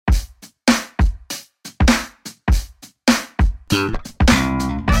Welcome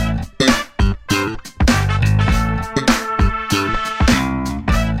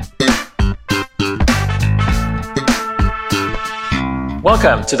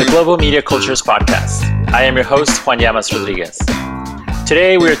to the Global Media Cultures Podcast. I am your host, Juan Llamas Rodriguez.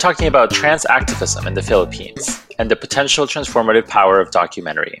 Today, we are talking about trans activism in the Philippines and the potential transformative power of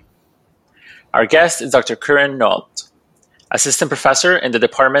documentary. Our guest is Dr. Curran Nolt, assistant professor in the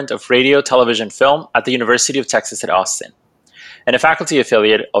Department of Radio, Television, Film at the University of Texas at Austin, and a faculty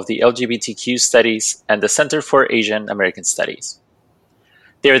affiliate of the LGBTQ Studies and the Center for Asian American Studies.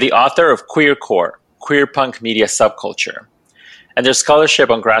 They are the author of Queer Core, Queer Punk Media Subculture, and their scholarship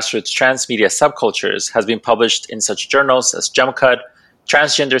on grassroots trans media subcultures has been published in such journals as Jumcut,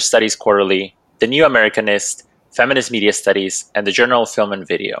 Transgender Studies Quarterly, The New Americanist, Feminist Media Studies, and the Journal of Film and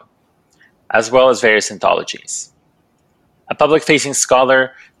Video, as well as various anthologies. A public-facing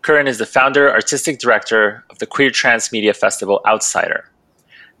scholar, Curran is the founder, artistic director of the Queer Trans Media Festival Outsider,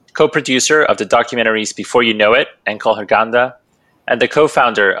 co-producer of the documentaries Before You Know It and Kalharganda, and the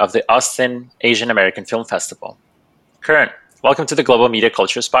co-founder of the Austin Asian American Film Festival. Curran, welcome to the Global Media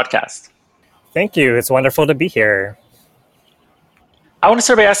Cultures Podcast. Thank you. It's wonderful to be here. I want to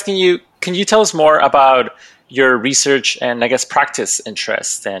start by asking you, can you tell us more about your research and, I guess, practice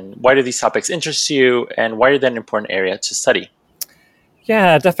interests, and why do these topics interest you, and why are they an important area to study?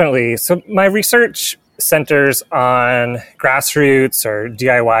 Yeah, definitely. So my research centers on grassroots or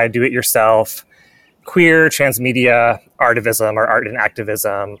DIY, do-it-yourself, queer transmedia artivism or art and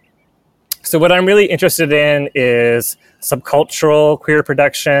activism. So what I'm really interested in is subcultural queer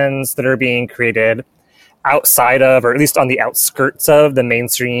productions that are being created outside of, or at least on the outskirts of, the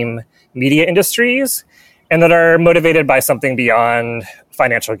mainstream media industries, and that are motivated by something beyond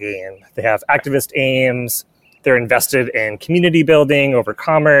financial gain. They have activist aims, they're invested in community building over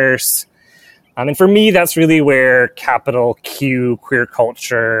commerce. And for me, that's really where capital Q queer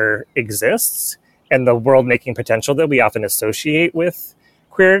culture exists, and the world-making potential that we often associate with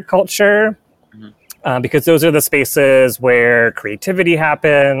queer culture, because those are the spaces where creativity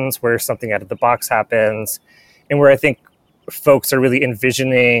happens, where something out of the box happens, and where I think folks are really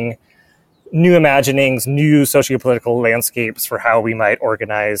envisioning new imaginings, new sociopolitical landscapes for how we might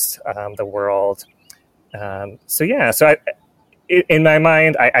organize the world. So in my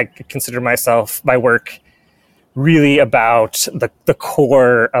mind, I consider my work really about the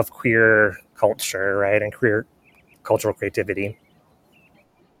core of queer culture, right, and queer cultural creativity.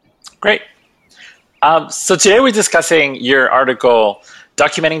 Great. So today we're discussing your article,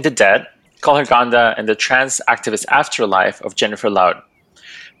 Documenting the Dead, Kalharganda and the Trans Activist Afterlife of Jennifer Loud,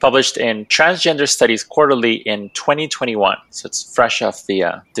 published in Transgender Studies Quarterly in 2021. So it's fresh off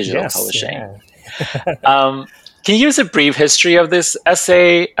the digital publishing. Yeah. Can you give us a brief history of this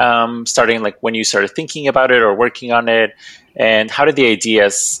essay, starting like when you started thinking about it or working on it, and how did the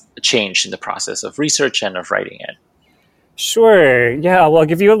ideas change in the process of research and of writing it? Sure. Yeah, well, I'll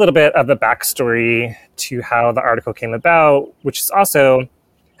give you a little bit of the backstory to how the article came about, which is also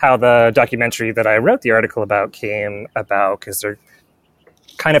how the documentary that I wrote the article about came about, because they're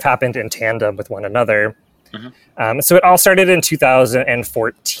kind of happened in tandem with one another. Mm-hmm. So it all started in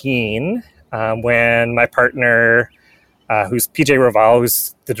 2014 when my partner, who's PJ Raval,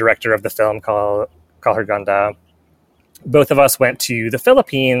 who's the director of the film called Kalharganda, both of us went to the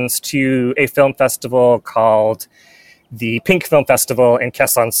Philippines to a film festival called the Pink Film Festival in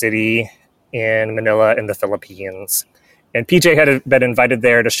Quezon City in Manila in the Philippines. And PJ had been invited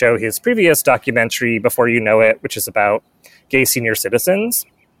there to show his previous documentary, Before You Know It, which is about gay senior citizens.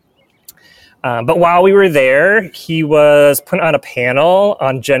 But while we were there, he was put on a panel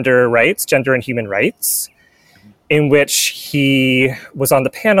on gender and human rights, in which he was on the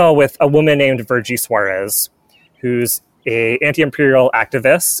panel with a woman named Virgie Suarez, who's an anti-imperial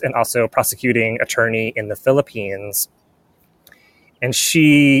activist and also a prosecuting attorney in the Philippines. And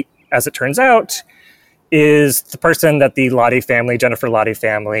she, as it turns out, is the person that the Lottie family, Jennifer Lottie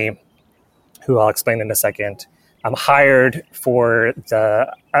family, who I'll explain in a second, hired for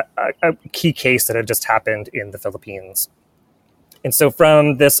a key case that had just happened in the Philippines. And so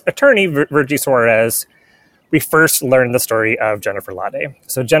from this attorney, Virgie Suarez, we first learned the story of Jennifer Lottie.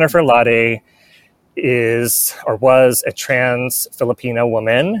 So Jennifer Lottie was a trans Filipino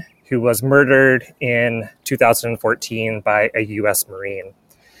woman who was murdered in 2014 by a U.S. Marine.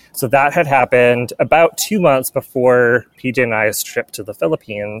 So that had happened about 2 months before PJ and I's trip to the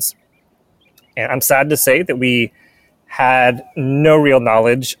Philippines. And I'm sad to say that we had no real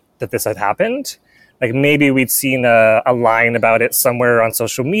knowledge that this had happened. Like maybe we'd seen a line about it somewhere on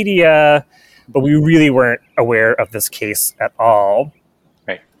social media, but we really weren't aware of this case at all.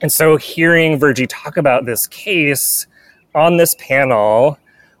 Right. And so hearing Virgie talk about this case on this panel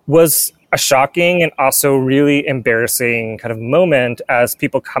was a shocking and also really embarrassing kind of moment as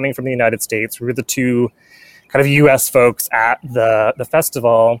people coming from the United States. We were the two kind of US folks at the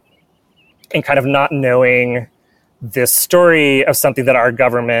festival, and kind of not knowing this story of something that our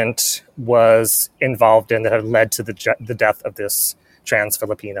government was involved in that had led to the death of this trans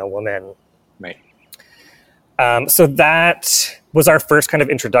Filipino woman. Right. So that was our first kind of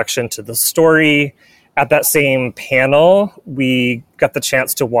introduction to the story. At that same panel, we got the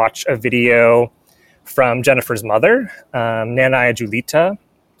chance to watch a video from Jennifer's mother, Nanay Julita,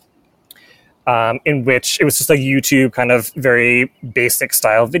 in which it was just a YouTube kind of very basic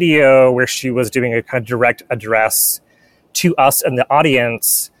style video where she was doing a kind of direct address to us and the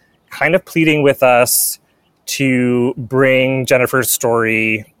audience, kind of pleading with us to bring Jennifer's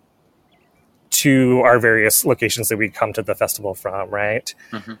story to our various locations that we come to the festival from, right?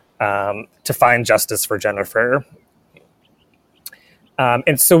 Mm-hmm. To find justice for Jennifer.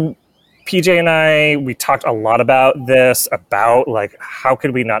 And so PJ and I, we talked a lot about this, about like, how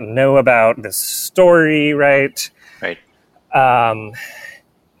could we not know about this story, right? Right.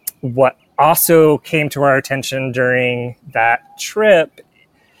 What also came to our attention during that trip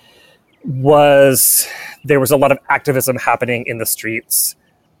was there was a lot of activism happening in the streets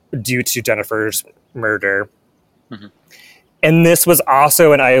due to Jennifer's murder. Mm-hmm. And this was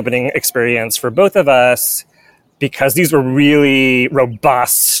also an eye-opening experience for both of us, because these were really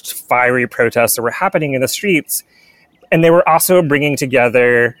robust, fiery protests that were happening in the streets. And they were also bringing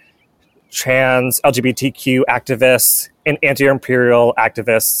together trans LGBTQ activists and anti-imperial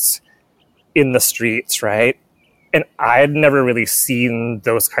activists in the streets, right? And I had never really seen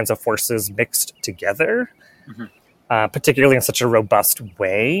those kinds of forces mixed together, mm-hmm. Particularly in such a robust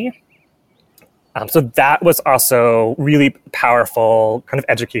way. So that was also really powerful kind of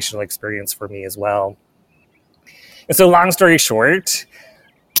educational experience for me as well. And so long story short,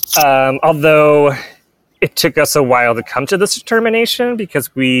 although it took us a while to come to this determination,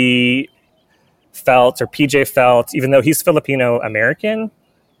 because we felt, or PJ felt, even though he's Filipino-American,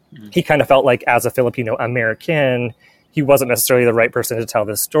 mm-hmm. he kind of felt like as a Filipino-American, he wasn't necessarily the right person to tell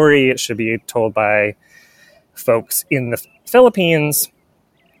this story. It should be told by folks in the Philippines.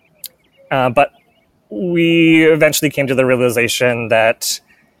 But we eventually came to the realization that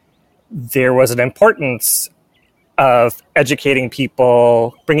there was an importance of educating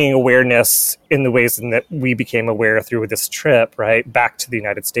people, bringing awareness in the ways in that we became aware through this trip, right, back to the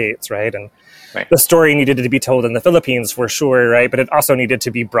United States, right? And right. The story needed to be told in the Philippines for sure, right? But it also needed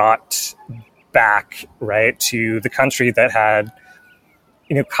to be brought back, right, to the country that had,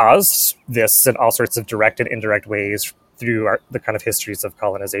 caused this in all sorts of direct and indirect ways through the kind of histories of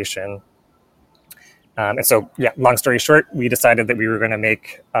colonization. And so, long story short, we decided that we were going to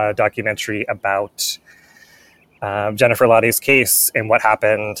make a documentary about Jennifer Lade's case and what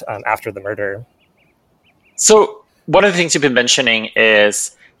happened after the murder. So one of the things you've been mentioning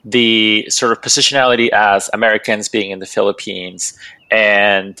is the sort of positionality as Americans being in the Philippines,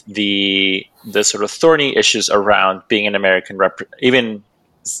 and the sort of thorny issues around being an American, even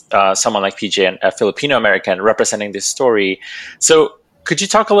someone like PJ, and a Filipino-American representing this story. So could you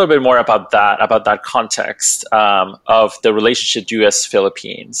talk a little bit more about that context of the relationship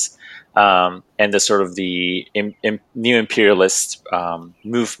U.S.-Philippines and the sort of the new imperialist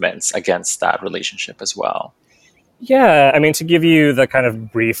movements against that relationship as well? Yeah, I mean, to give you the kind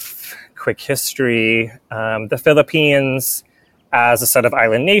of brief, quick history, the Philippines, as a set of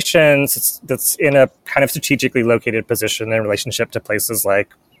island nations, that's in a kind of strategically located position in relationship to places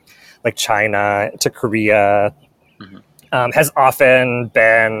like China, to Korea, mm-hmm. Has often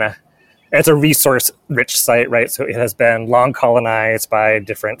been, it's a resource-rich site, right? So it has been long colonized by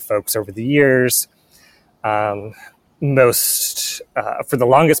different folks over the years. For the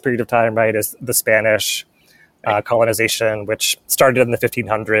longest period of time, right, is the Spanish colonization, which started in the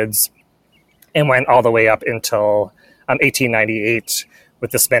 1500s and went all the way up until 1898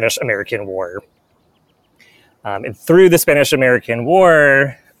 with the Spanish-American War. And through the Spanish-American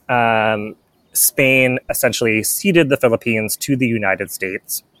War, Spain essentially ceded the Philippines to the United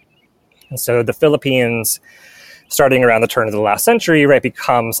States. And so the Philippines, starting around the turn of the last century, right,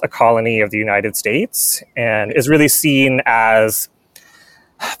 becomes a colony of the United States and is really seen as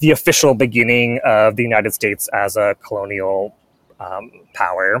the official beginning of the United States as a colonial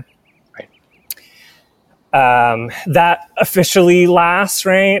power. That officially lasts,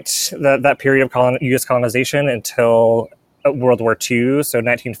 right, that period of U.S. colonization until World War II, so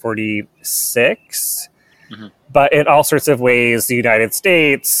 1946. Mm-hmm. But in all sorts of ways, the United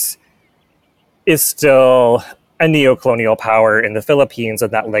States is still a neo-colonial power in the Philippines,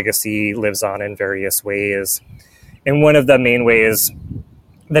 and that legacy lives on in various ways. And one of the main ways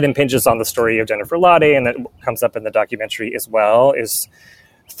that impinges on the story of Jennifer Lade, and that comes up in the documentary as well, is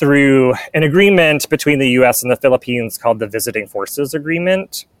through an agreement between the US and the Philippines called the Visiting Forces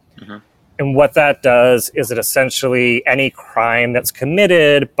Agreement. Mm-hmm. And what that does is it essentially, any crime that's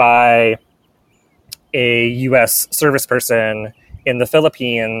committed by a US service person in the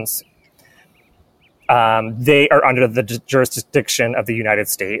Philippines, they are under the jurisdiction of the United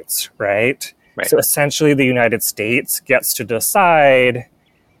States, right? So essentially the United States gets to decide,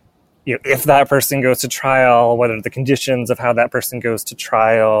 if that person goes to trial, what are the conditions of how that person goes to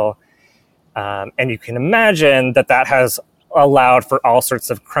trial. And you can imagine that has allowed for all sorts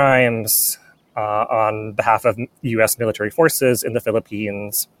of crimes on behalf of U.S. military forces in the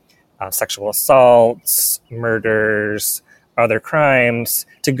Philippines, sexual assaults, murders, other crimes,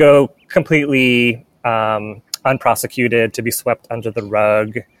 to go completely unprosecuted, to be swept under the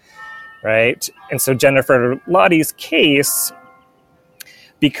rug, right? And so Jennifer Lade's case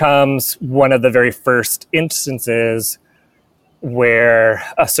becomes one of the very first instances where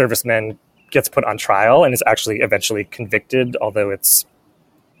a serviceman gets put on trial and is actually eventually convicted, although it's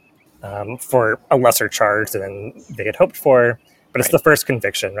for a lesser charge than they had hoped for. But it's the first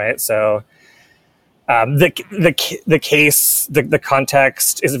conviction, right? So the case, the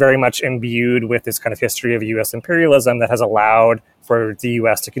context is very much imbued with this kind of history of U.S. imperialism that has allowed for the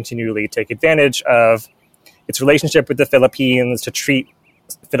U.S. to continually take advantage of its relationship with the Philippines, to treat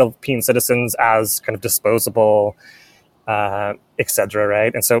Philippine citizens as kind of disposable, et cetera,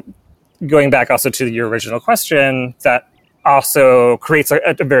 right? And so going back also to your original question, that also creates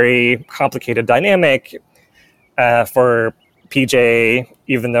a very complicated dynamic for PJ,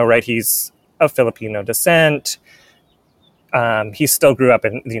 even though, right, he's of Filipino descent. He still grew up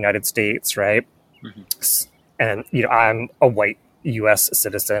in the United States, right? Mm-hmm. And, I'm a white U.S.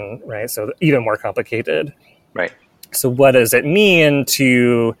 citizen, right? So even more complicated. Right. So what does it mean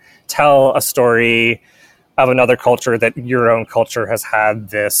to tell a story of another culture that your own culture has had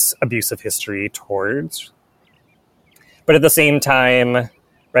this abusive history towards? But at the same time,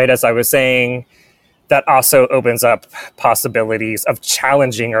 right, as I was saying, that also opens up possibilities of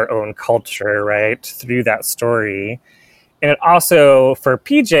challenging our own culture, right, through that story. And it also, for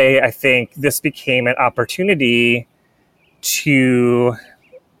PJ, I think this became an opportunity to,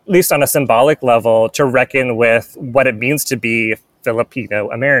 at least on a symbolic level, to reckon with what it means to be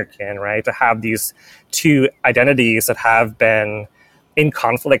Filipino American, right? To have these two identities that have been in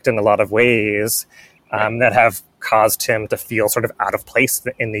conflict in a lot of ways, that have caused him to feel sort of out of place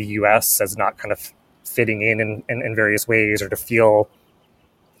in the U.S. as not kind of fitting in various ways, or to feel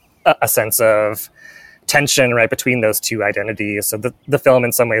a sense of tension, right, between those two identities. So the film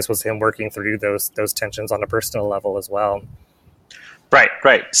in some ways was him working through those tensions on a personal level as well.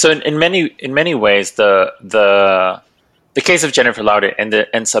 Right. So in many ways, the case of Jennifer Lade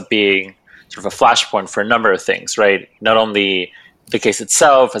ends up being sort of a flashpoint for a number of things, right? Not only the case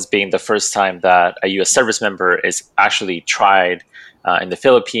itself as being the first time that a U.S. service member is actually tried in the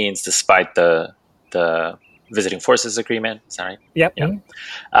Philippines, despite the Visiting Forces Agreement. Is that right? Yep.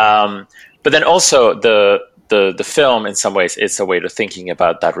 Yeah. But then also the film, in some ways, is a way of thinking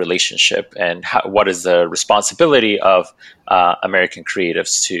about that relationship and what is the responsibility of American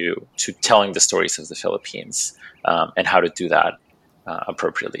creatives to telling the stories of the Philippines, and how to do that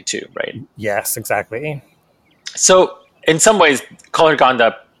appropriately too, right? Yes, exactly. So in some ways, Color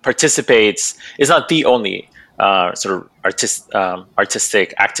Ganda is not the only sort of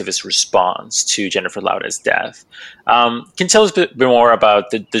artistic activist response to Jennifer Lade's death. Can you tell us a bit more about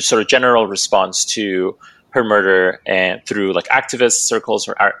the sort of general response to her murder, and through like activist circles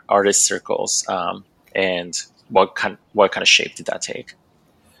or artist circles, and what kind of shape did that take?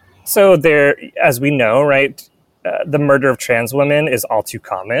 So there, as we know, right, the murder of trans women is all too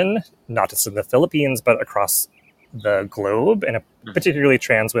common, not just in the Philippines, but across the globe, and particularly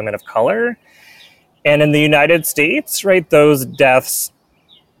trans women of color. And in the United States, right, those deaths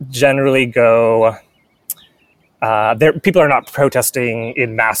generally go... people are not protesting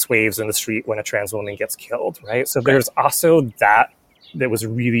in mass waves in the street when a trans woman gets killed, right? So there's also that was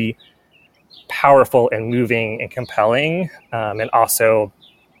really powerful and moving and compelling, and also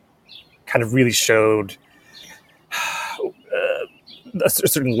kind of really showed a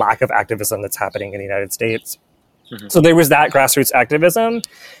certain lack of activism that's happening in the United States. Mm-hmm. So there was that grassroots activism,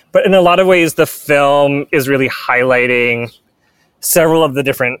 but in a lot of ways, the film is really highlighting several of the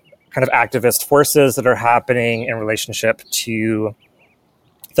different kind of activist forces that are happening in relationship to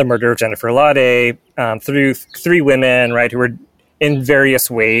the murder of Jennifer Lade, through three women, right, who were in various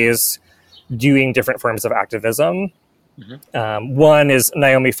ways doing different forms of activism. Mm-hmm. One is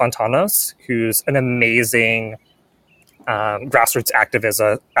Naomi Fontanos, who's an amazing grassroots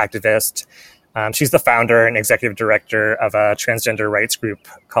activist. She's the founder and executive director of a transgender rights group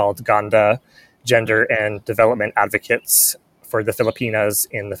called GANDA, Gender and Development Advocates for the Filipinas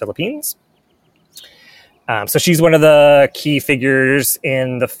in the Philippines. So she's one of the key figures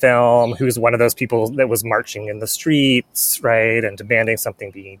in the film, who's one of those people that was marching in the streets, right, and demanding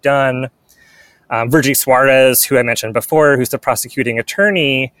something be done. Virgie Suarez, who I mentioned before, who's the prosecuting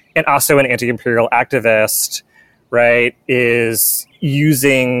attorney and also an anti-imperial activist, right, is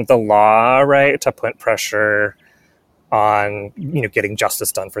using the law, right, to put pressure on, getting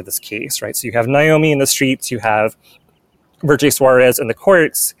justice done for this case, right? So you have Naomi in the streets, you have Virgie Suarez in the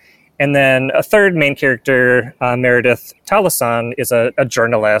courts, and then a third main character, Meredith Talasan, is a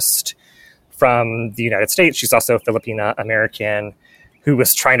journalist from the United States. She's also Filipina American, who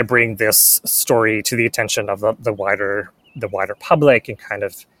was trying to bring this story to the attention of the wider public and kind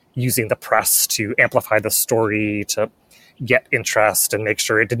of using the press to amplify the story to get interest and make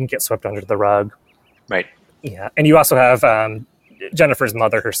sure it didn't get swept under the rug. Right. Yeah. And you also have Jennifer's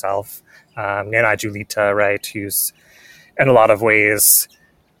mother herself, Nana Julita, right, who's in a lot of ways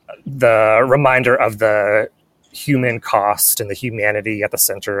the reminder of the human cost and the humanity at the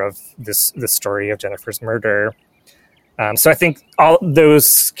center of this story of Jennifer's murder. So I think all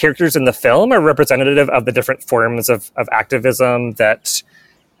those characters in the film are representative of the different forms of activism that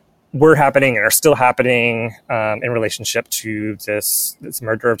were happening and are still happening in relationship to this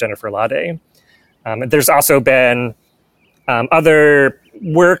murder of Jennifer Lade. There's also been other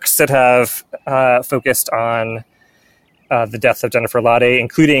works that have focused on the death of Jennifer Lade,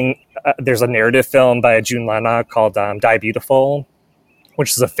 including there's a narrative film by June Lana called Die Beautiful,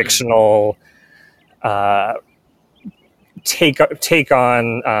 which is a fictional take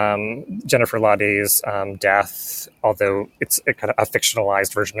on Jennifer Lade's death, although it's a kind of a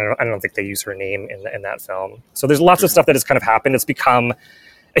fictionalized version. I don't think they use her name in that film. So there's lots of stuff that has kind of happened. It's become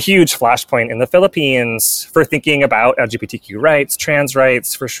a huge flashpoint in the Philippines for thinking about LGBTQ rights, trans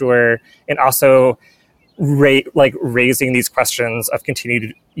rights for sure, and also raising these questions of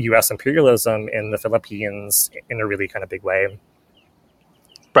continued U.S. imperialism in the Philippines in a really kind of big way.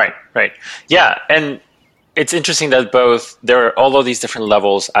 Right. Yeah, and it's interesting that there are all of these different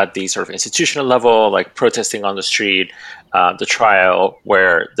levels at the sort of institutional level, like protesting on the street, the trial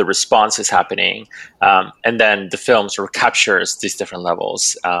where the response is happening, and then the film sort of captures these different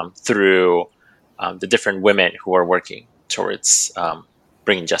levels through the different women who are working towards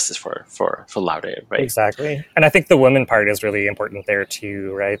bringing justice for Lade, right? Exactly. And I think the women part is really important there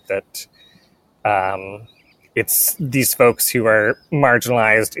too, right? That it's these folks who are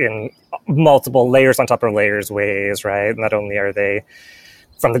marginalized in multiple layers on top of layers ways, right? Not only are they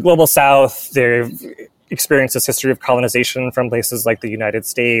from the global South, they've experienced this history of colonization from places like the United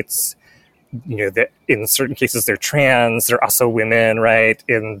States. That in certain cases they're trans, they're also women, right?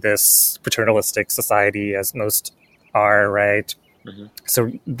 In this paternalistic society, as most are, right? Mm-hmm.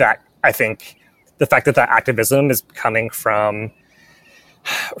 So that, I think, the fact that activism is coming from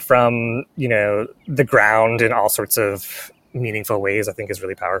the ground in all sorts of meaningful ways, I think is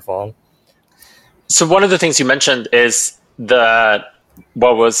really powerful. So one of the things you mentioned is that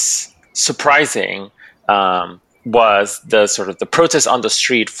what was surprising was the sort of the protest on the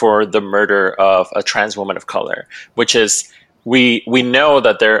street for the murder of a trans woman of color, which is we know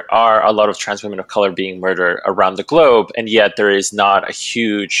that there are a lot of trans women of color being murdered around the globe, and yet there is not a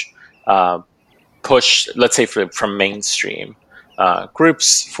huge push, let's say, from mainstream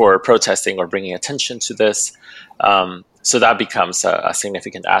groups for protesting or bringing attention to this. So that becomes a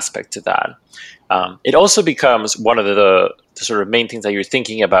significant aspect to that. It also becomes one of the sort of main things that you're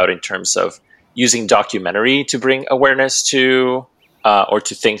thinking about in terms of using documentary to bring awareness to or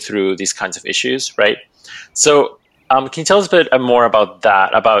to think through these kinds of issues, right? So can you tell us a bit more about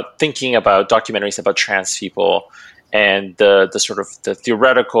that, about thinking about documentaries about trans people and the sort of the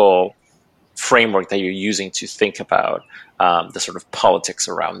theoretical framework that you're using to think about the sort of politics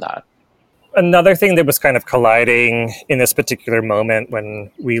around that? Another thing that was kind of colliding in this particular moment when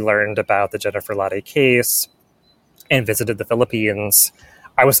we learned about the Jennifer Lade case and visited the Philippines,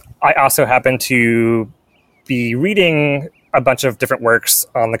 I also happened to be reading a bunch of different works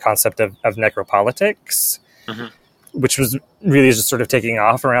on the concept of necropolitics, mm-hmm. which was really just sort of taking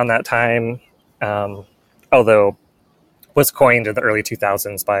off around that time, although was coined in the early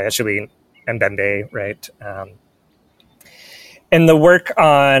 2000s by Achille Mbembe, right? And the work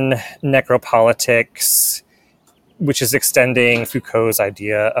on necropolitics, which is extending Foucault's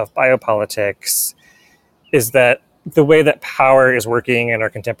idea of biopolitics, is that the way that power is working in our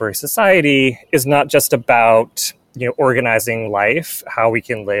contemporary society is not just about, organizing life, how we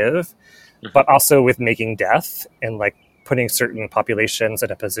can live, mm-hmm. but also with making death and like putting certain populations in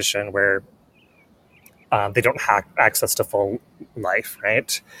a position where they don't have access to full life,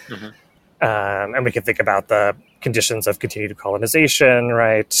 right? And we can think about the conditions of continued colonization,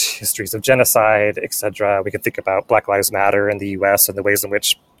 right? Histories of genocide, etc. We can think about Black Lives Matter in the US and the ways in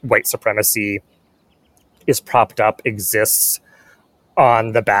which white supremacy is propped up, exists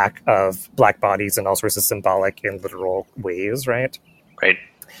on the back of Black bodies in all sorts of symbolic and literal ways, right? Right.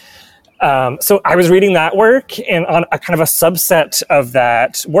 So I was reading that work, and on a kind of a subset of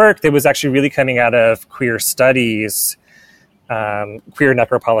that work that was actually really coming out of queer studies, queer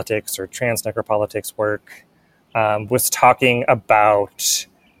necropolitics or trans necropolitics work, was talking about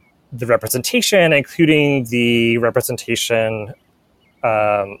the representation, including the representation,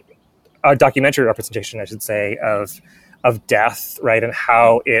 a documentary representation, I should say, of death, right, and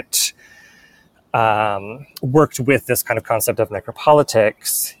how it worked with this kind of concept of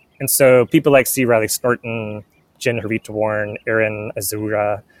necropolitics. And so people like C. Riley Snorton, Jen Hurwitz-Warren, Erin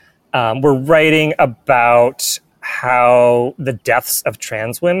Azura were writing about how the deaths of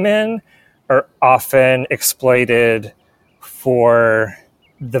trans women are often exploited for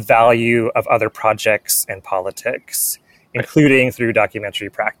the value of other projects and politics, including through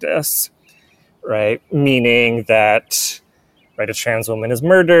documentary practice, right? Meaning that, right, a trans woman is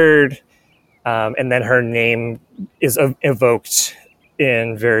murdered, and then her name is evoked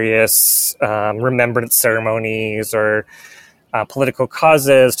in various remembrance ceremonies or political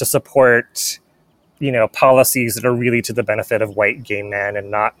causes to support, policies that are really to the benefit of white gay men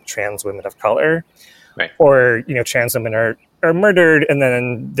and not trans women of color. Right. Or, trans women are murdered, and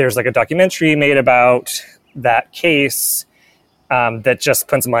then there's like a documentary made about that case that just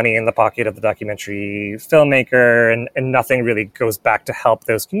puts money in the pocket of the documentary filmmaker, and nothing really goes back to help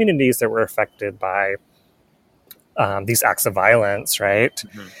those communities that were affected by these acts of violence, right?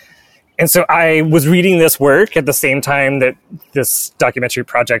 Mm-hmm. And so I was reading this work at the same time that this documentary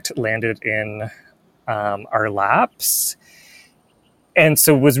project landed in our laps. And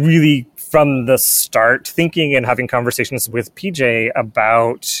so was really from the start thinking and having conversations with PJ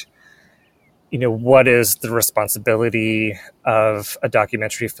about, what is the responsibility of a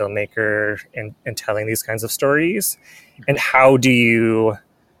documentary filmmaker in telling these kinds of stories? And how do you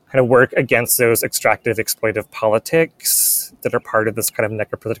kind of work against those extractive, exploitive politics that are part of this kind of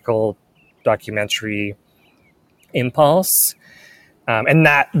necropolitical documentary impulse? And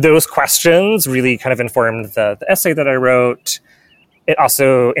that those questions really kind of informed the essay that I wrote. It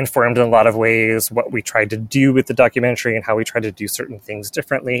also informed in a lot of ways what we tried to do with the documentary and how we tried to do certain things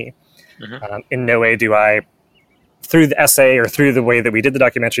differently. Mm-hmm. In no way do I, through the essay or through the way that we did the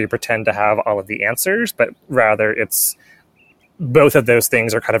documentary, pretend to have all of the answers, but rather it's both of those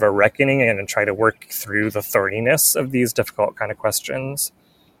things are kind of a reckoning and try to work through the thorniness of these difficult kind of questions.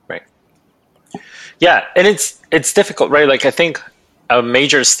 Right. Yeah, and it's difficult, right? Like, I think a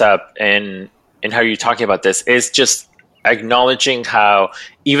major step in how you're talking about this is just acknowledging how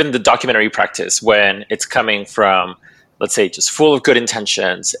even the documentary practice, when it's coming from, let's say, just full of good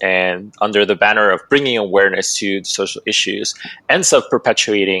intentions and under the banner of bringing awareness to social issues, ends up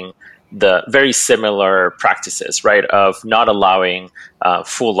perpetuating the very similar practices, right, of not allowing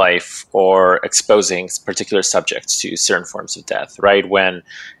full life or exposing particular subjects to certain forms of death, right, when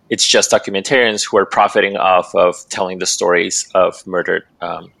it's just documentarians who are profiting off of telling the stories of murdered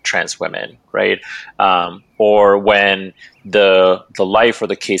trans women, right, or when the life or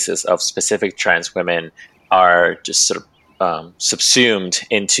the cases of specific trans women are just sort of subsumed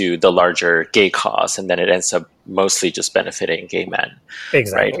into the larger gay cause, and then it ends up mostly just benefiting gay men.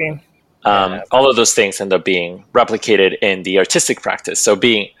 Exactly. Right? All of those things end up being replicated in the artistic practice. So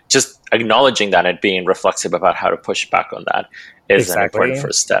just acknowledging that and being reflexive about how to push back on that is an important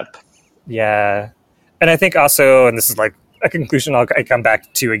first step. Yeah. And I think also, and this is like a conclusion I come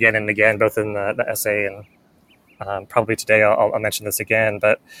back to again and again, both in the essay and probably today I'll mention this again,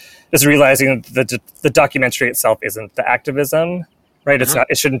 but just realizing that the documentary itself isn't the activism, right? Mm-hmm. It's not.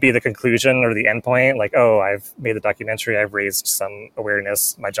 It shouldn't be the conclusion or the endpoint. Like, oh, I've made the documentary. I've raised some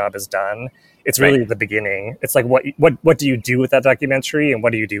awareness. My job is done. It's really the beginning. It's like what do you do with that documentary, and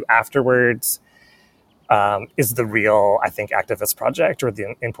what do you do afterwards? Is the real, I think, activist project, or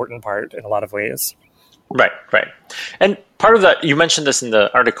the important part in a lot of ways. Right. And part of that, you mentioned this in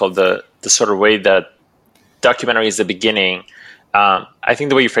the article, the sort of way that documentary is the beginning. I think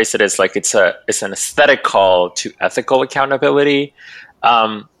the way you phrased it is like it's an aesthetic call to ethical accountability.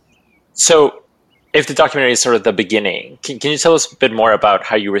 So if the documentary is sort of the beginning, can you tell us a bit more about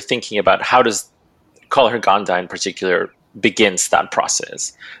how you were thinking about how does Call Her Ganda in particular begins that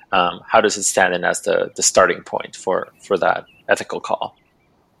process? How does it stand in as the starting point for that ethical call?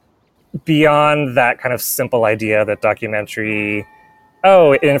 beyond that kind of simple idea that documentary,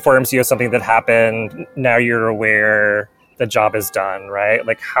 it informs you of something that happened, now you're aware, the job is done, right?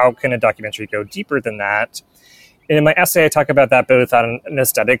 Like, how can a documentary go deeper than that? And in my essay, I talk about that both on an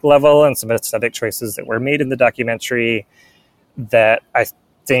aesthetic level and some aesthetic choices that were made in the documentary that I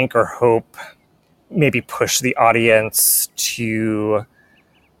think or hope maybe push the audience to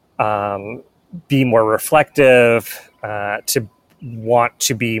be more reflective, to want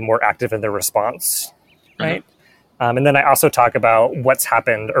to be more active in their response, right? And then I also talk about what's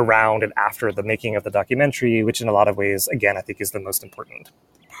happened around and after the making of the documentary, which in a lot of ways, again, I think is the most important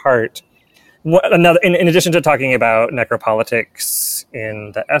part. In addition to talking about necropolitics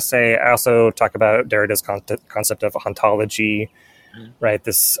in the essay, I also talk about Derrida's concept of hauntology, right?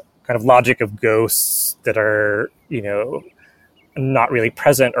 This kind of logic of ghosts that are, not really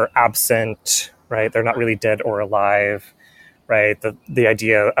present or absent, right? They're not really dead or alive, right? The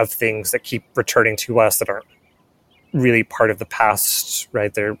idea of things that keep returning to us that aren't really part of the past,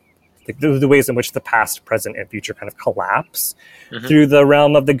 right? They're the ways in which the past, present, and future kind of collapse through the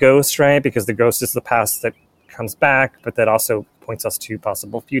realm of the ghost, right? Because the ghost is the past that comes back, but that also points us to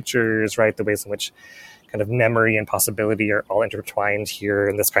possible futures, right? The ways in which kind of memory and possibility are all intertwined here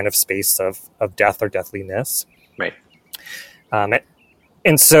in this kind of space of death or deathliness. Right.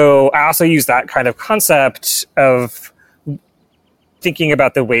 And so I also use that kind of concept of thinking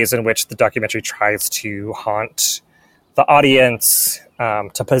about the ways in which the documentary tries to haunt the audience,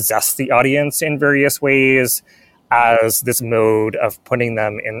 to possess the audience in various ways as this mode of putting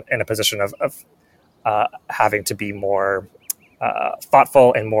them in a position of having to be more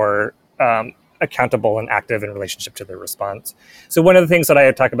thoughtful and more accountable and active in relationship to their response. So one of the things that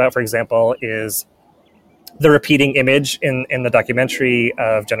I talk about, for example, is the repeating image in the documentary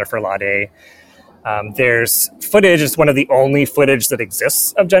of Jennifer Lade. There's footage, it's one of the only footage that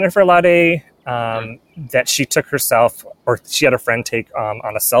exists of Jennifer Lade that she took herself, or she had a friend take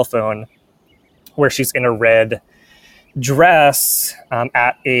on a cell phone, where she's in a red dress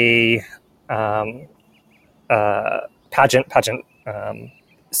at a pageant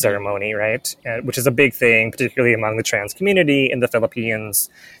ceremony, right? Which is a big thing, particularly among the trans community in the Philippines.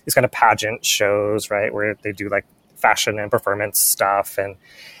 These kind of pageant shows, right, where they do like fashion and performance stuff, and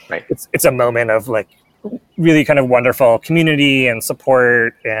right. It's a moment of like really kind of wonderful community and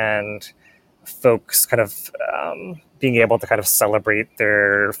support, and folks kind of being able to kind of celebrate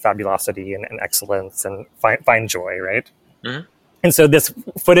their fabulosity and excellence and find joy, right? And so this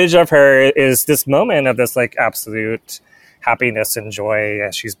footage of her is this moment of this like absolute happiness and joy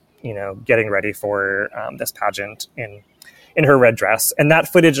as she's getting ready for this pageant in her red dress, and that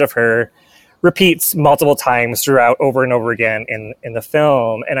footage of her repeats multiple times throughout, over and over again in the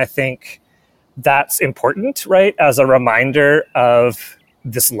film. And I think that's important, right, as a reminder of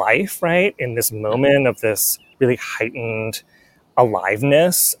this life, right, in this moment of this really heightened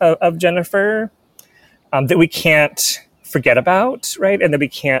aliveness of Jennifer, that we can't forget about, right, and that we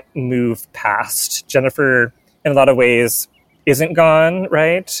can't move past. Jennifer, in a lot of ways, isn't gone,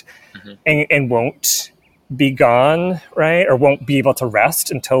 right, and won't be gone, right, or won't be able to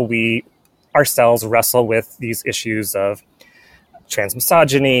rest until we ourselves wrestle with these issues of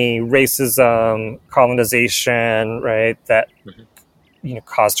transmisogyny, racism, colonization, right, that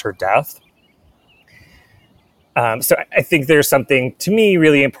caused her death. So I think there's something, to me,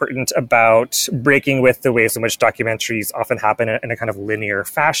 really important about breaking with the ways in which documentaries often happen in a kind of linear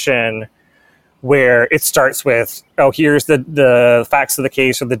fashion, where it starts with, here's the facts of the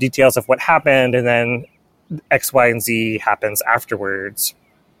case or the details of what happened, and then X, Y, and Z happens afterwards,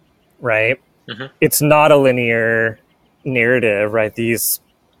 right? It's not a linear narrative, right? These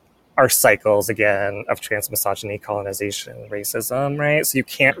are cycles, again, of transmisogyny, colonization, racism, right? So you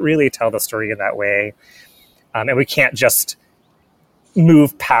can't really tell the story in that way. And we can't just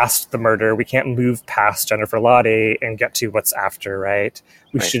move past the murder. We can't move past Jennifer Lade and get to what's after, right?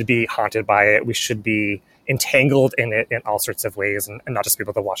 We should be haunted by it. We should be entangled in it in all sorts of ways, and not just be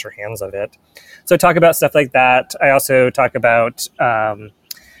able to wash our hands of it. So I talk about stuff like that. I also talk about,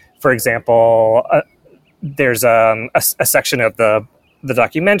 for example, there's a section of the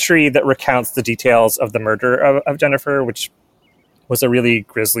documentary that recounts the details of the murder of Jennifer, which was a really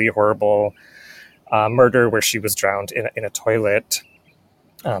grisly, horrible murder where she was drowned in a toilet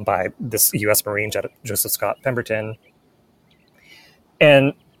by this U.S. Marine, Joseph Scott Pemberton.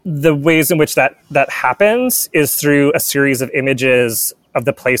 And the ways in which that happens is through a series of images of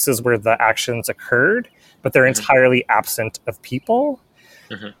the places where the actions occurred, but they're entirely absent of people.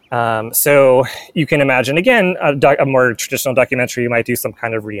 So you can imagine, again, a more traditional documentary might do some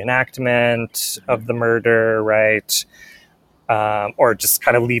kind of reenactment of the murder, right? or just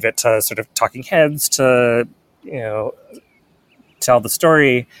kind of leave it to sort of talking heads to, tell the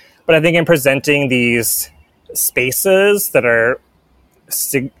story. But I think in presenting these spaces that are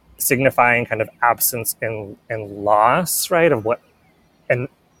signifying kind of absence and loss, right, of what, and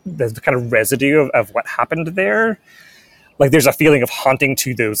the kind of residue of what happened there, like there's a feeling of haunting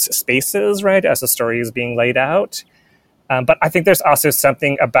to those spaces, right, as the story is being laid out. But I think there's also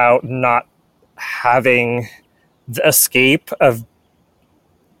something about not having the escape of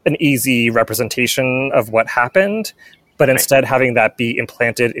an easy representation of what happened, but instead having that be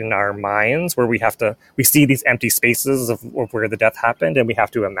implanted in our minds, where we see these empty spaces of where the death happened, and we have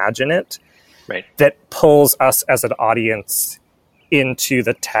to imagine it. Right. That pulls us as an audience into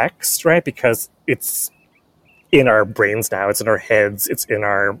the text, right? Because it's in our brains now, it's in our heads,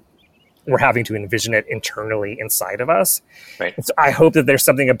 we're having to envision it internally inside of us. Right. And so I hope that there's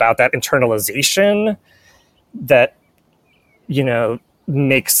something about that internalization that,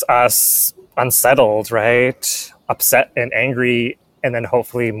 makes us unsettled, right? Upset and angry, and then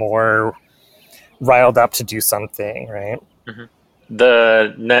hopefully more riled up to do something, right? Mm-hmm.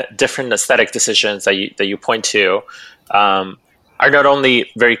 The different aesthetic decisions that you point to are not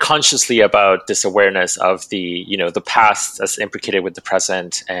only very consciously about this awareness of the past as implicated with the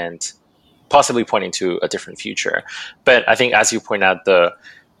present and possibly pointing to a different future, but I think, as you point out, the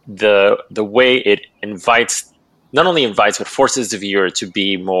way it not only invites but forces the viewer to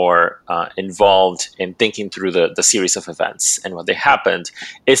be more involved in thinking through the series of events and what they happened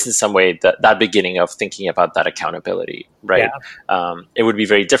is in some way that beginning of thinking about that accountability, right? Yeah. It would be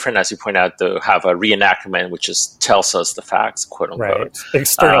very different, as you point out, to have a reenactment which just tells us the facts, quote unquote. Right.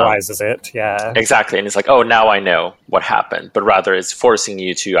 Externalizes it, yeah. Exactly, and it's like, oh, now I know what happened, but rather it's forcing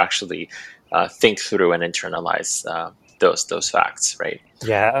you to actually think through and internalize those facts, right?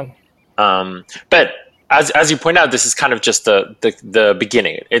 Yeah. But as you point out, this is kind of just the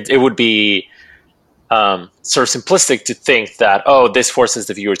beginning. It would be sort of simplistic to think that, this forces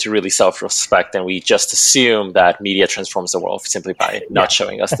the viewer to really self-respect, and we just assume that media transforms the world simply by not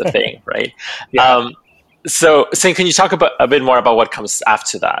showing us the thing, right? Yeah. So, can you talk a bit more about what comes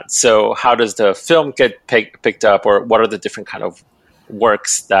after that? So how does the film get picked up, or what are the different kind of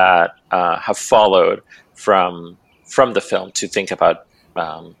works that have followed from the film to think about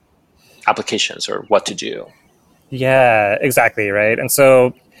applications or what to do? Yeah, exactly, right. And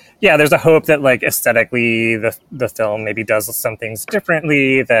so, there's a hope that, like, aesthetically the film maybe does some things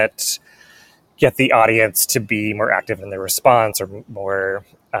differently that get the audience to be more active in their response or more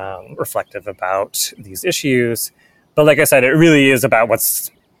reflective about these issues. But like I said, it really is about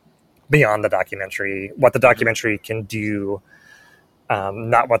what's beyond the documentary, what the documentary can do,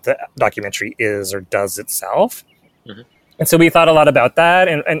 not what the documentary is or does itself. Mm-hmm. And so we thought a lot about that,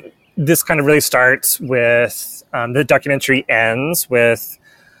 and this kind of really starts with the documentary ends with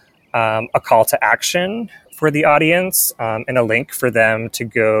a call to action for the audience and a link for them to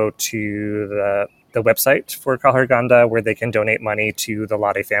go to the website for Kaharganda, where they can donate money to the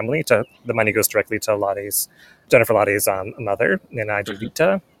Lade family. The money goes directly to Jennifer Lade's mother, Nina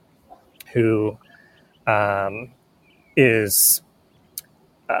Julita, who is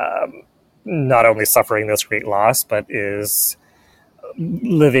not only suffering this great loss, but is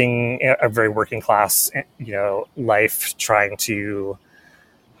living a very working class, life, trying to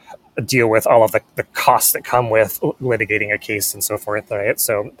deal with all of the costs that come with litigating a case and so forth, right?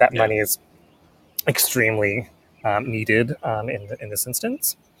 So that money is extremely needed in this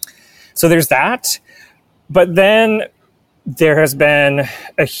instance. So there's that. But then there has been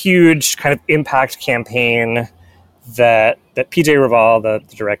a huge kind of impact campaign that PJ Raval,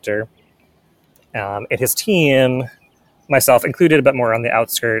 the director, and his team, myself included, but more on the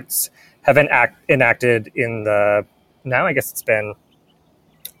outskirts, have enacted in now I guess it's been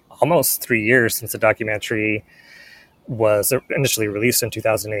almost 3 years since the documentary was initially released in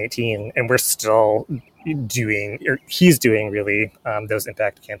 2018, and we're still he's doing really those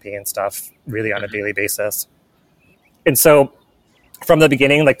impact campaign stuff really on a daily basis. And so from the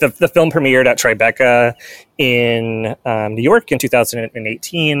beginning, like the film premiered at Tribeca in New York in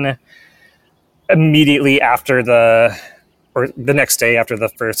 2018. Immediately after the next day after the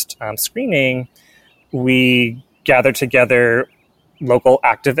first screening, we gathered together local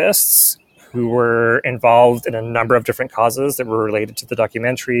activists who were involved in a number of different causes that were related to the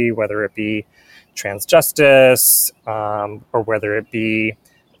documentary, whether it be trans justice or whether it be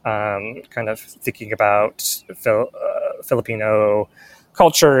kind of thinking about Filipino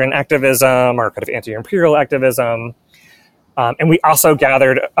culture and activism or kind of anti-imperial activism. And we also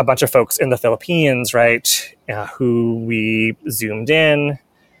gathered a bunch of folks in the Philippines, right, who we Zoomed in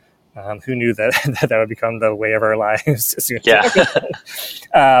Who knew that would become the way of our lives soon? Yeah.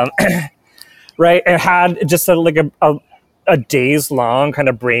 Right. And had just a days long kind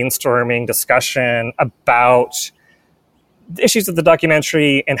of brainstorming discussion about the issues of the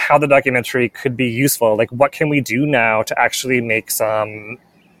documentary and how the documentary could be useful. Like, what can we do now to actually make an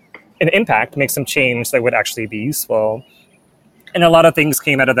impact, make some change that would actually be useful? And a lot of things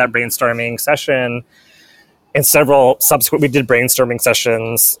came out of that brainstorming session. And several subsequent, we did brainstorming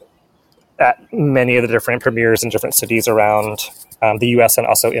sessions at many of the different premieres in different cities around the US and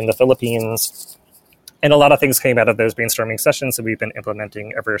also in the Philippines. And a lot of things came out of those brainstorming sessions that we've been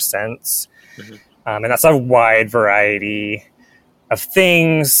implementing ever since. Mm-hmm. And that's a wide variety of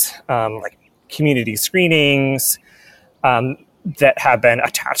things, like community screenings that have been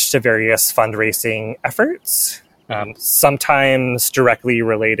attached to various fundraising efforts, sometimes directly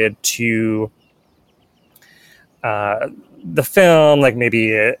related to the film, like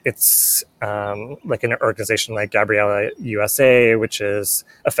maybe it's like an organization like Gabriela USA, which is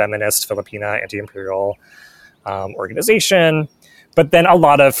a feminist Filipina anti-imperial organization. But then a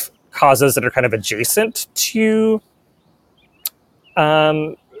lot of causes that are kind of adjacent to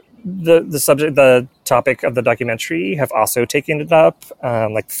the subject, the topic of the documentary, have also taken it up.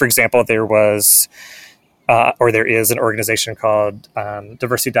 Like, for example, there is an organization called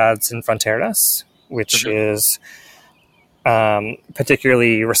Diversidad Sin Fronteras, which is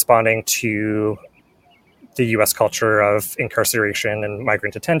particularly responding to the U.S. culture of incarceration and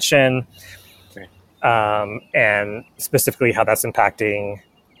migrant detention, and specifically how that's impacting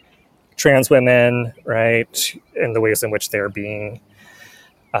trans women, right, and the ways in which they're being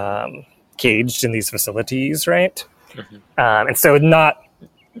caged in these facilities, right? Mm-hmm. And so not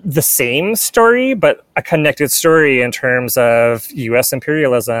the same story, but a connected story in terms of U.S.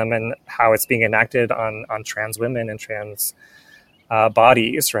 imperialism and how it's being enacted on trans women and trans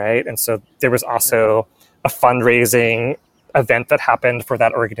bodies, right? And so there was also a fundraising event that happened for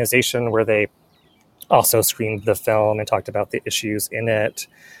that organization where they also screened the film and talked about the issues in it.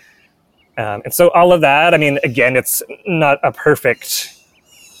 And so all of that, I mean, again, it's not a perfect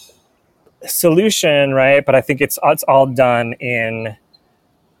solution, right? But I think it's all done in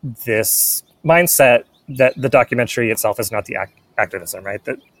this mindset that the documentary itself is not the activism, right?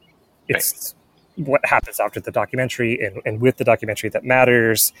 That it's what happens after the documentary and with the documentary that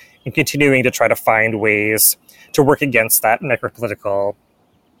matters, and continuing to try to find ways to work against that necropolitical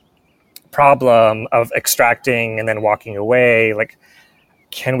problem of extracting and then walking away. Like,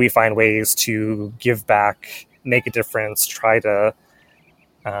 can we find ways to give back, make a difference, try to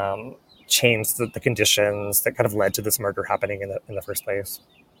change the conditions that kind of led to this murder happening in the first place?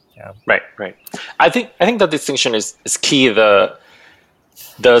 Yeah. Right. I think that distinction is key.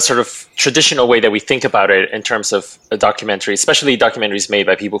 The sort of traditional way that we think about it in terms of a documentary, especially documentaries made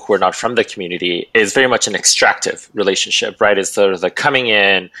by people who are not from the community, is very much an extractive relationship, right? It's sort of like coming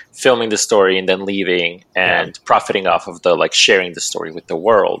in, filming the story, and then leaving and profiting off of the sharing the story with the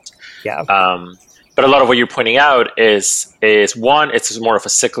world. Yeah. But a lot of what you're pointing out is one, it's more of a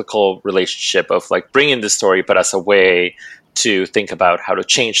cyclical relationship of like bringing the story, but as a way to think about how to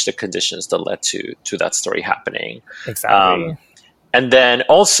change the conditions that led to that story happening. Exactly. And then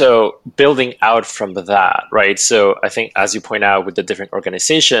also building out from that, right? So I think, as you point out, with the different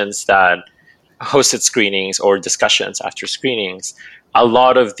organizations that hosted screenings or discussions after screenings, a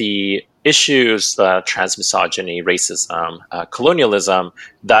lot of the issues, transmisogyny, racism, colonialism,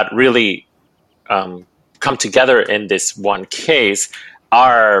 that really come together in this one case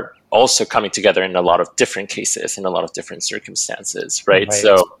are also coming together in a lot of different cases, in a lot of different circumstances, right?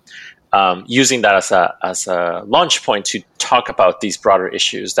 So using that as a launch point to talk about these broader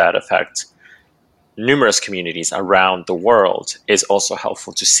issues that affect numerous communities around the world is also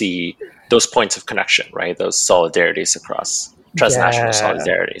helpful to see those points of connection, right? Those solidarities across transnational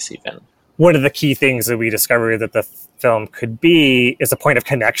solidarities even. One of the key things that we discovered that the film could be is a point of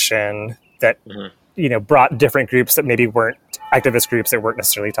connection that, brought different groups that maybe weren't activist groups that weren't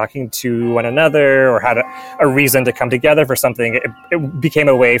necessarily talking to one another or had a reason to come together for something. It became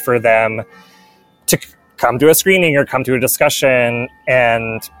a way for them to come to a screening or come to a discussion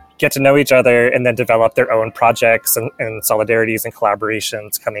and get to know each other and then develop their own projects and solidarities and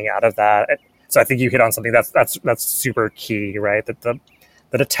collaborations coming out of that. So I think you hit on something that's super key, right? That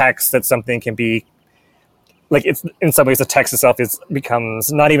a text, that something can be like, it's in some ways the text itself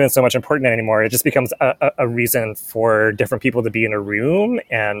becomes not even so much important anymore. It just becomes a reason for different people to be in a room,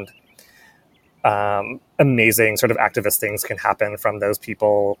 and amazing sort of activist things can happen from those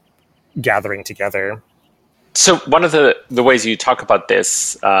people gathering together. So one of the ways you talk about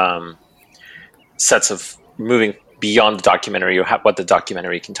this sets of moving beyond the documentary, or what the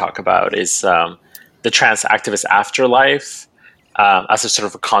documentary can talk about, is the trans activist afterlife as a sort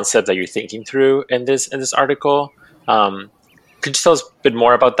of a concept that you're thinking through in this article. Could you tell us a bit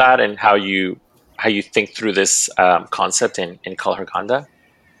more about that and how you think through this concept in Kalharganda?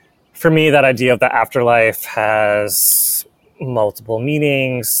 For me, that idea of the afterlife has multiple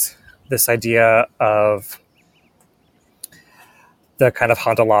meanings. This idea of the kind of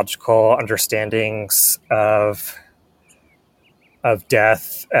ontological understandings of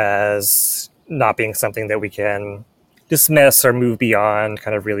death as not being something that we can dismiss or move beyond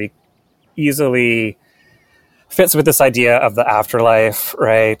kind of really easily fits with this idea of the afterlife,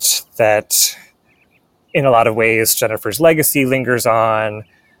 right? That in a lot of ways, Jennifer's legacy lingers on,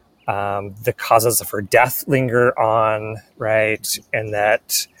 the causes of her death linger on, right? And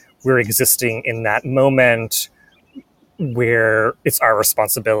that we're existing in that moment where it's our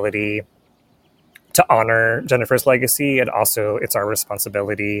responsibility to honor Jennifer's legacy, and also it's our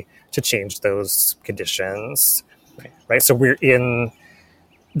responsibility to change those conditions, right? So we're in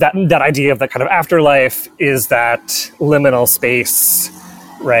that idea of that kind of afterlife is that liminal space,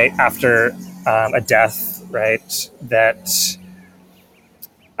 right, after a death, right, that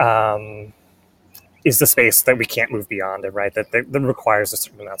is the space that we can't move beyond, and right, that requires a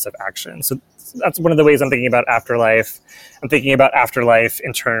certain amounts of action. So that's one of the ways I'm thinking about afterlife. I'm thinking about afterlife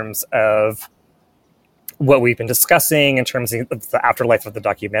in terms of what we've been discussing, in terms of the afterlife of the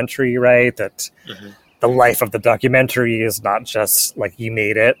documentary, right? That the life of the documentary is not just like you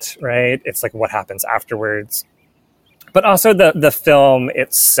made it, right? It's like what happens afterwards. But also the film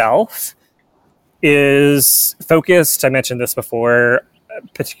itself is focused, I mentioned this before,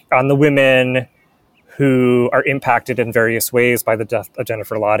 on the women who are impacted in various ways by the death of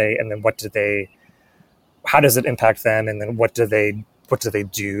Jennifer Lade, and then how does it impact them, and then what do they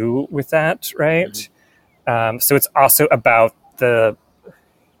do with that, right? So it's also about a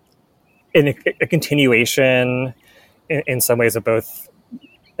continuation in some ways of both,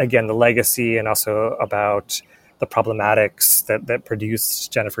 again, the legacy, and also about the problematics that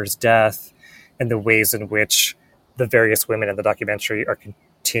produced Jennifer's death, and the ways in which the various women in the documentary are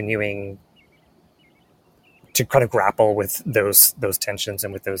continuing to kind of grapple with those tensions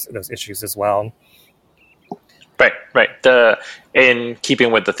and with those issues as well. Right. In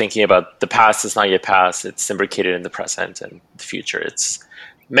keeping with the thinking about the past is not yet past, it's imbricated in the present and the future. It's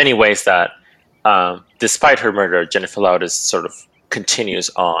many ways that, despite her murder, Jennifer Lade sort of continues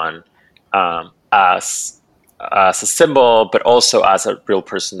on as a symbol, but also as a real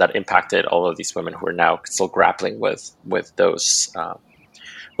person that impacted all of these women who are now still grappling with those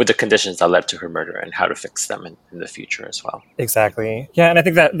with the conditions that led to her murder, and how to fix them in the future as well. Exactly. Yeah, and I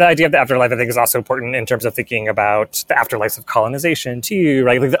think that the idea of the afterlife, I think, is also important in terms of thinking about the afterlife of colonization too,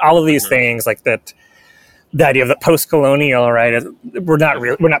 right? Like all of these things, like that, the idea of the post-colonial, right? We're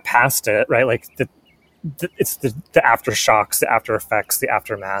not past it, right? Like it's the aftershocks, the after effects, the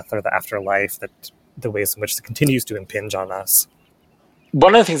aftermath, or the afterlife, that the ways in which it continues to impinge on us.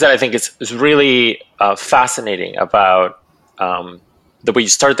 One of the things that I think is really fascinating about the way you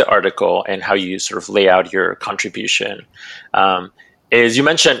start the article and how you sort of lay out your contribution is you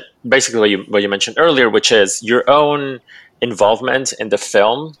mentioned basically what you mentioned earlier, which is your own involvement in the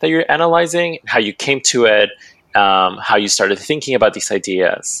film that you're analyzing, how you came to it, how you started thinking about these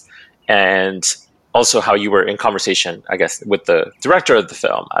ideas, and also how you were in conversation, I guess, with the director of the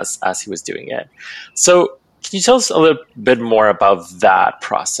film as he was doing it. So can you tell us a little bit more about that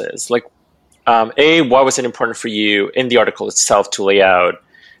process? Like, why was it important for you in the article itself to lay out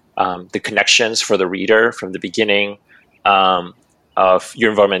the connections for the reader from the beginning of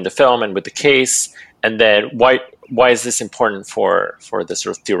your involvement in the film and with the case? And then why is this important for the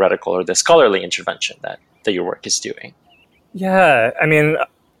sort of theoretical or the scholarly intervention that your work is doing? Yeah, I mean,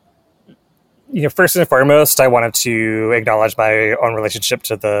 first and foremost, I wanted to acknowledge my own relationship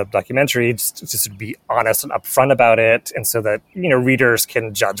to the documentary, just to be honest and upfront about it, and so that readers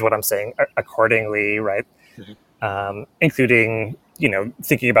can judge what I'm saying accordingly, right? Mm-hmm. Including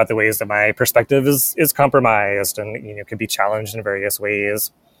thinking about the ways that my perspective is compromised and can be challenged in various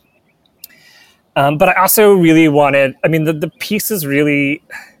ways. But I also really wanted, the piece is really,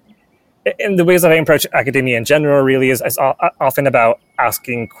 in the ways that I approach academia in general, really is often about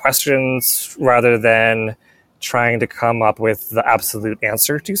asking questions rather than trying to come up with the absolute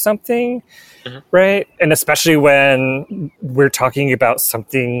answer to something, mm-hmm. right? And especially when we're talking about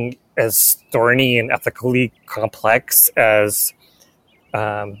something as thorny and ethically complex as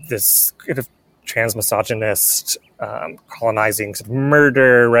this kind of transmisogynist colonizing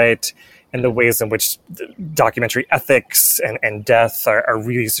murder, right? And the ways in which documentary ethics and death are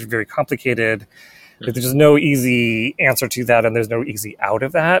really very complicated. Like, there's no easy answer to that, and there's no easy out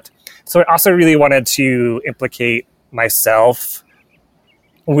of that. So I also really wanted to implicate myself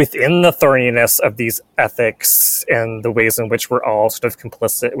within the thorniness of these ethics and the ways in which we're all sort of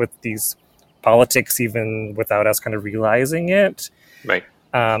complicit with these politics, even without us kind of realizing it. Right.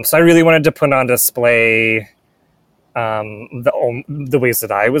 So I really wanted to put on display the ways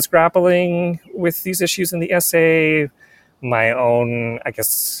that I was grappling with these issues in the essay, my own, I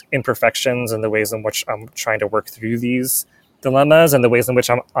guess, imperfections and the ways in which I'm trying to work through these dilemmas, and the ways in which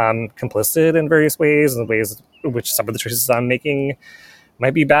I'm complicit in various ways, and the ways in which some of the choices I'm making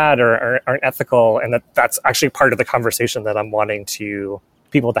might be bad or aren't ethical, and that's actually part of the conversation that I'm wanting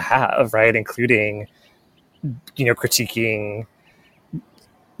people to have, right? Including, critiquing,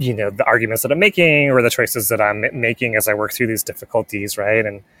 the arguments that I'm making or the choices that I'm making as I work through these difficulties, right?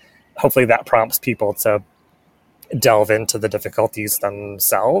 And hopefully that prompts people to delve into the difficulties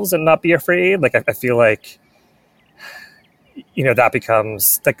themselves and not be afraid. Like, I feel like,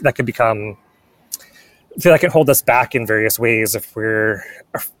 that could become, I feel like it hold us back in various ways if we're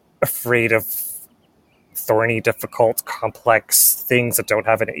afraid of thorny, difficult, complex things that don't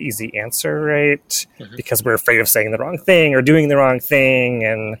have an easy answer, right? Because we're afraid of saying the wrong thing or doing the wrong thing,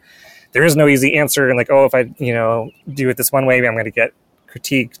 and there is no easy answer. And like, oh, if I, do it this one way, I'm going to get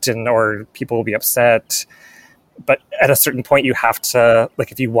critiqued or people will be upset. But at a certain point, you have to,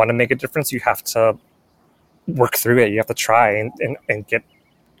 like, if you want to make a difference, you have to work through it. You have to try and get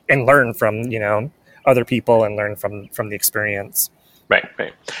and learn from, other people and learn from the experience. Right.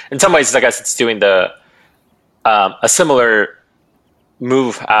 In some ways, I guess it's doing a similar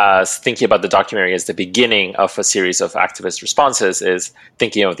move as thinking about the documentary as the beginning of a series of activist responses, is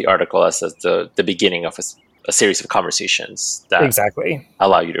thinking of the article as the beginning of a series of conversations that exactly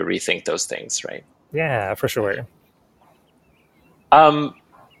allow you to rethink those things, right? Yeah, for sure.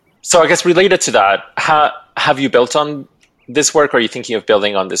 So I guess related to that, have you built on this work? Or are you thinking of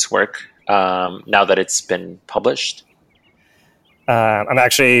building on this work now that it's been published? I'm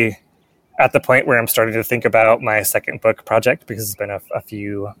actually at the point where I'm starting to think about my second book project, because it's been a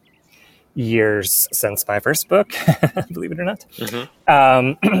few years since my first book, believe it or not.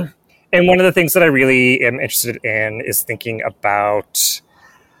 And one of the things that I really am interested in is thinking about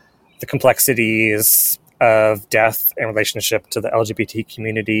the complexities of death in relationship to the LGBT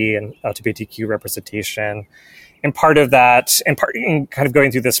community and LGBTQ representation. And part of that, and kind of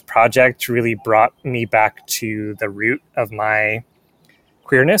going through this project, really brought me back to the root of my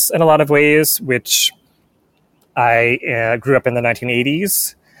queerness in a lot of ways, which I grew up in the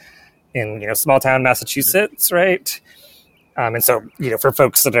 1980s in small town Massachusetts, right? And so, for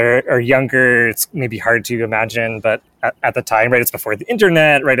folks that are younger, it's maybe hard to imagine, but at the time, right, it's before the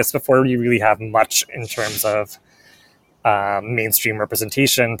internet, right? It's before you really have much in terms of mainstream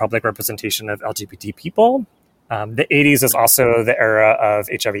representation, public representation of LGBT people. The 80s is also the era of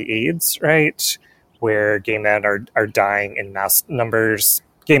HIV/AIDS, right? Where gay men are dying in mass numbers,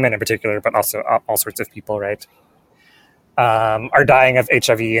 gay men in particular, but also all sorts of people, right? Are dying of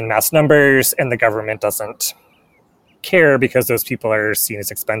HIV in mass numbers, and the government doesn't care because those people are seen as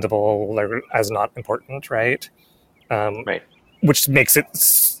expendable or as not important, right? Right. Which makes it,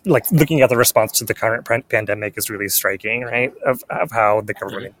 like, looking at the response to the current pandemic is really striking, right? Of how the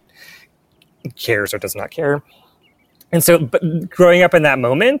government cares or does not care. And so, but growing up in that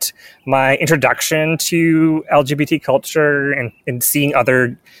moment, my introduction to LGBT culture and seeing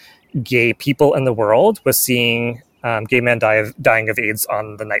other gay people in the world was seeing gay men dying of AIDS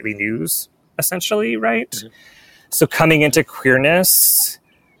on the nightly news, essentially, right? So coming into queerness,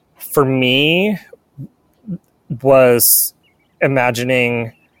 for me, was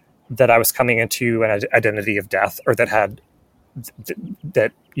imagining that I was coming into an identity of death, or that had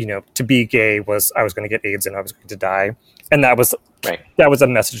that to be gay was I was going to get AIDS and I was going to die, and that was a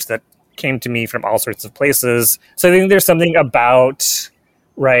message that came to me from all sorts of places. So I think there's something about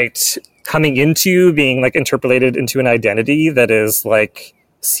coming into being like interpolated into an identity that is like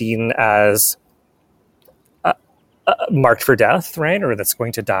seen as marked for death, right, or that's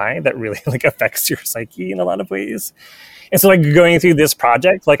going to die, that really like affects your psyche in a lot of ways. And so, like, going through this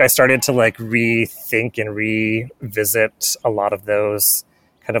project, like, I started to like rethink and revisit a lot of those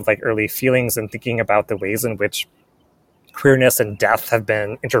kind of like early feelings, and thinking about the ways in which queerness and death have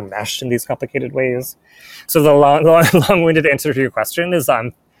been intermeshed in these complicated ways. So the long-winded answer to your question is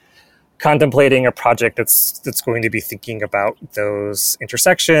I'm contemplating a project that's going to be thinking about those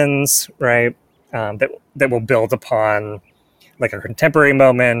intersections, right? That will build upon like a contemporary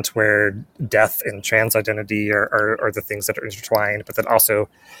moment where death and trans identity are the things that are intertwined, but then also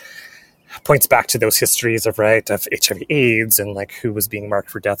points back to those histories of HIV/AIDS and like who was being marked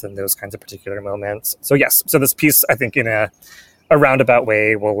for death in those kinds of particular moments. So yes, so this piece, I think, in a roundabout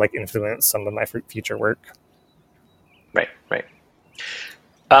way, will like influence some of my future work. Right.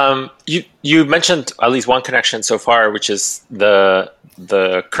 You mentioned at least one connection so far, which is the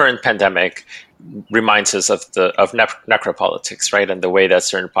current pandemic reminds us of necropolitics, right? And the way that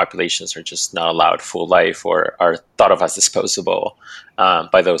certain populations are just not allowed full life or are thought of as disposable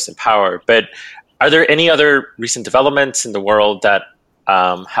by those in power. But are there any other recent developments in the world that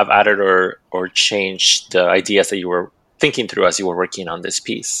have added or changed the ideas that you were thinking through as you were working on this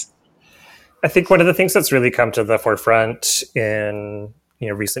piece? I think one of the things that's really come to the forefront in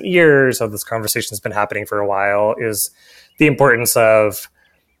recent years, of this conversation has been happening for a while, is the importance of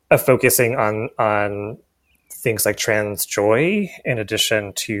focusing on things like trans joy in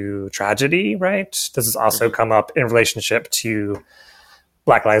addition to tragedy, right? This has also come up in relationship to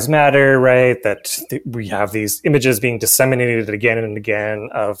Black Lives Matter, right? That we have these images being disseminated again and again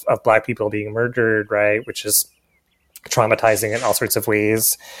of Black people being murdered, right? Which is traumatizing in all sorts of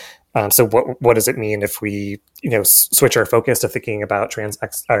ways. So what does it mean if we, switch our focus to thinking about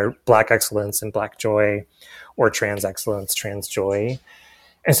Black excellence and Black joy, or trans excellence, trans joy?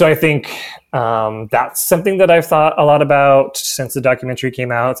 And so I think that's something that I've thought a lot about since the documentary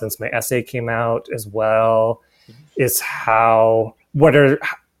came out, since my essay came out as well, is how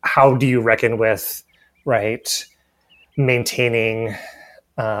do you reckon with, right, maintaining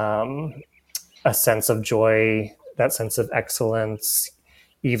a sense of joy, that sense of excellence,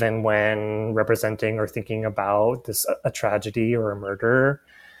 even when representing or thinking about a tragedy or a murder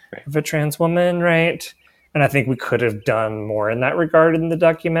of a trans woman, right? And I think we could have done more in that regard in the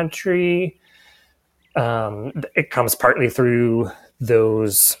documentary. It comes partly through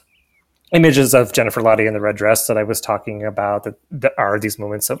those images of Jennifer Lottie in the red dress that I was talking about, that are these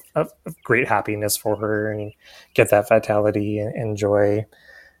moments of great happiness for her and get that vitality and joy.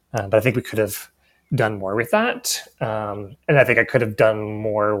 But I think we could have done more with that. And I think I could have done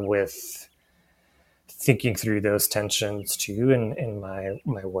more with thinking through those tensions too in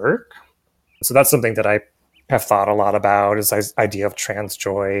my work. So that's something that I have thought a lot about, is this idea of trans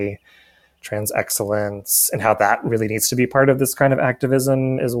joy, trans excellence, and how that really needs to be part of this kind of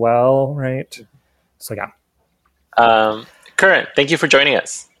activism as well, right? So yeah. Current, thank you for joining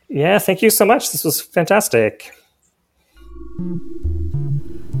us. Yeah, thank you so much. This was fantastic.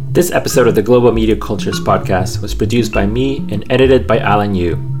 This episode of the Global Media Cultures podcast was produced by me and edited by Alan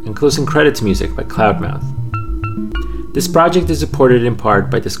Yu, and closing credits music by Cloudmouth. This project is supported in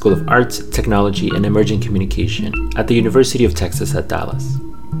part by the School of Arts, Technology, and Emerging Communication at the University of Texas at Dallas.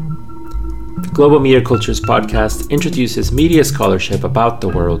 The Global Media Cultures podcast introduces media scholarship about the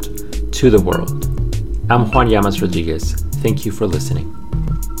world to the world. I'm Juan Llamas Rodriguez. Thank you for listening.